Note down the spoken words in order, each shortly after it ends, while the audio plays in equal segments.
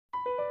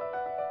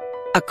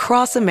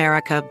Across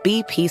America,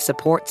 BP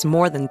supports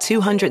more than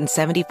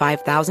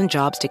 275,000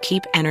 jobs to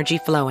keep energy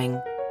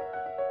flowing.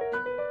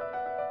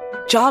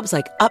 Jobs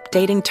like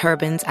updating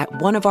turbines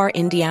at one of our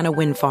Indiana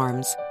wind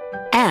farms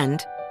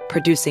and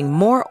producing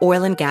more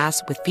oil and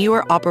gas with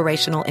fewer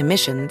operational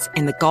emissions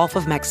in the Gulf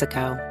of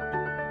Mexico.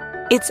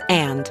 It's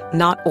and,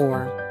 not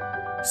or.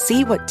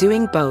 See what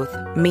doing both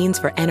means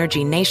for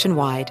energy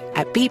nationwide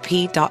at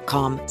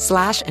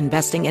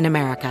bp.com/investing in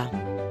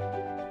America.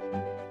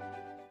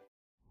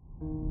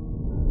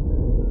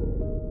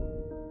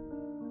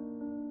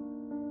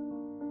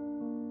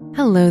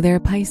 Hello there,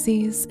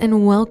 Pisces,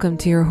 and welcome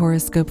to your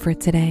horoscope for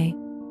today,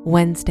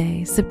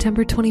 Wednesday,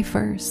 September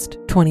 21st,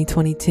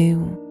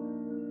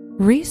 2022.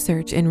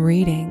 Research and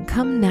reading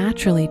come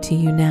naturally to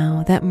you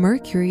now that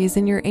Mercury is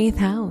in your 8th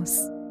house.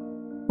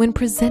 When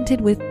presented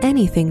with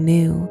anything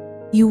new,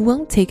 you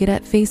won't take it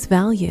at face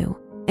value,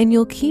 and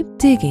you'll keep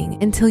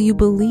digging until you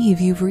believe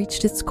you've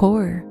reached its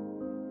core.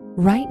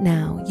 Right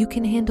now, you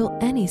can handle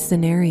any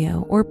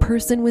scenario or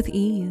person with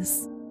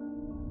ease.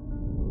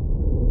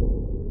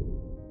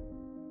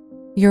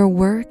 Your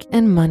work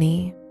and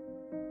money.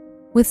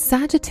 With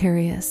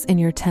Sagittarius in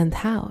your 10th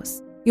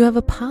house, you have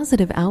a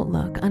positive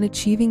outlook on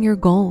achieving your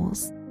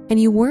goals, and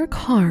you work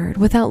hard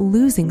without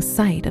losing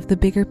sight of the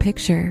bigger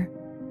picture.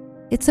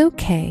 It's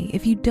okay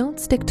if you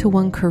don't stick to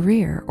one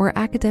career or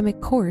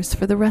academic course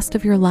for the rest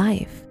of your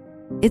life.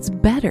 It's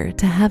better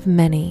to have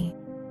many.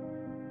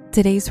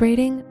 Today's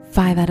rating,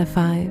 5 out of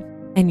 5,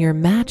 and your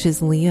match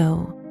is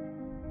Leo.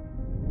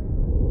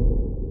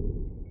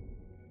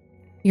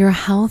 Your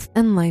health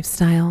and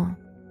lifestyle.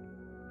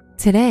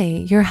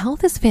 Today, your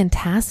health is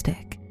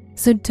fantastic,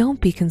 so don't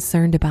be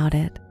concerned about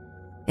it.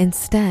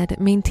 Instead,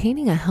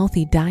 maintaining a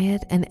healthy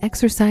diet and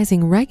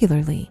exercising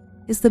regularly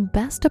is the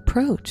best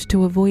approach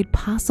to avoid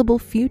possible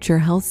future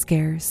health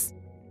scares.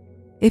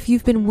 If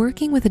you've been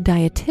working with a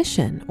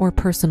dietitian or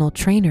personal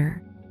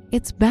trainer,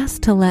 it's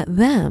best to let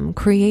them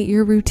create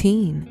your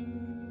routine.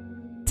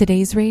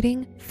 Today's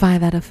rating,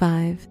 5 out of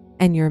 5,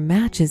 and your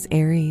match is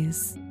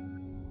Aries.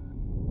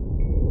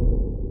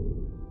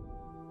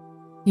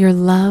 Your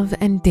love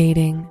and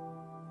dating.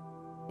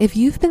 If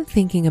you've been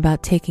thinking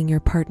about taking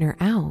your partner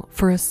out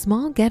for a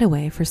small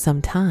getaway for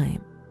some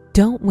time,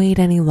 don't wait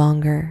any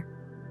longer.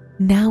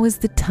 Now is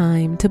the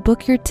time to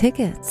book your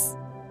tickets.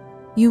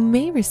 You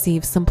may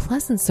receive some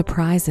pleasant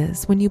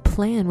surprises when you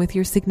plan with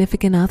your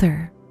significant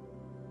other.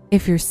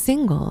 If you're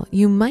single,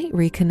 you might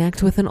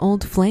reconnect with an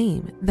old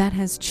flame that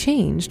has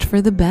changed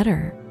for the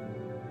better.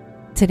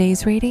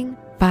 Today's rating,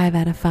 5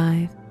 out of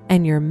 5,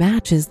 and your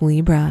match is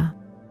Libra.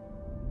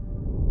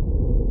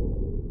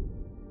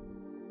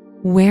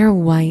 Wear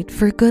white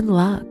for good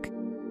luck.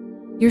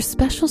 Your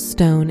special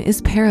stone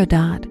is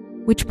peridot,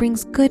 which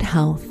brings good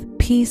health,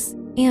 peace,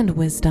 and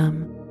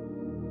wisdom.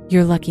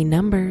 Your lucky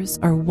numbers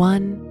are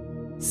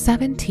 1,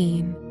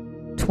 17,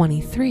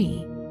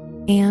 23,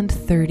 and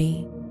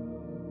 30.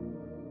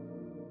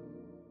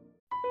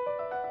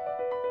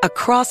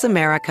 Across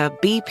America,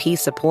 BP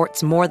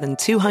supports more than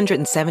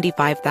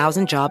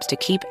 275,000 jobs to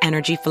keep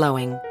energy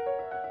flowing.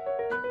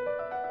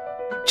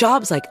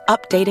 Jobs like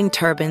updating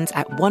turbines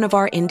at one of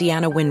our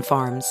Indiana wind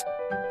farms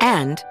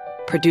and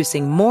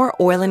producing more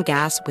oil and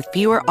gas with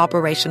fewer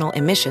operational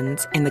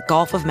emissions in the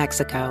Gulf of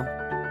Mexico.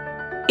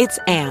 It's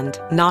and,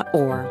 not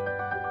or.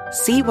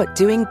 See what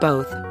doing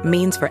both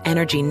means for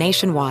energy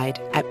nationwide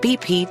at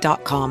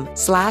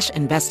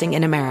bp.com/investing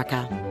in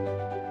America.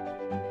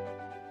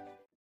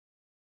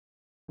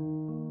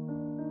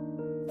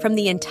 From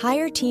the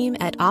entire team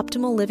at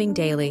Optimal Living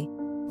Daily,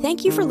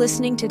 thank you for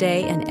listening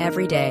today and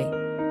every day.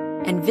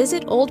 And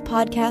visit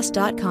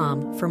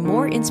oldpodcast.com for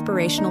more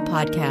inspirational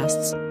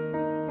podcasts.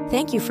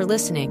 Thank you for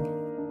listening.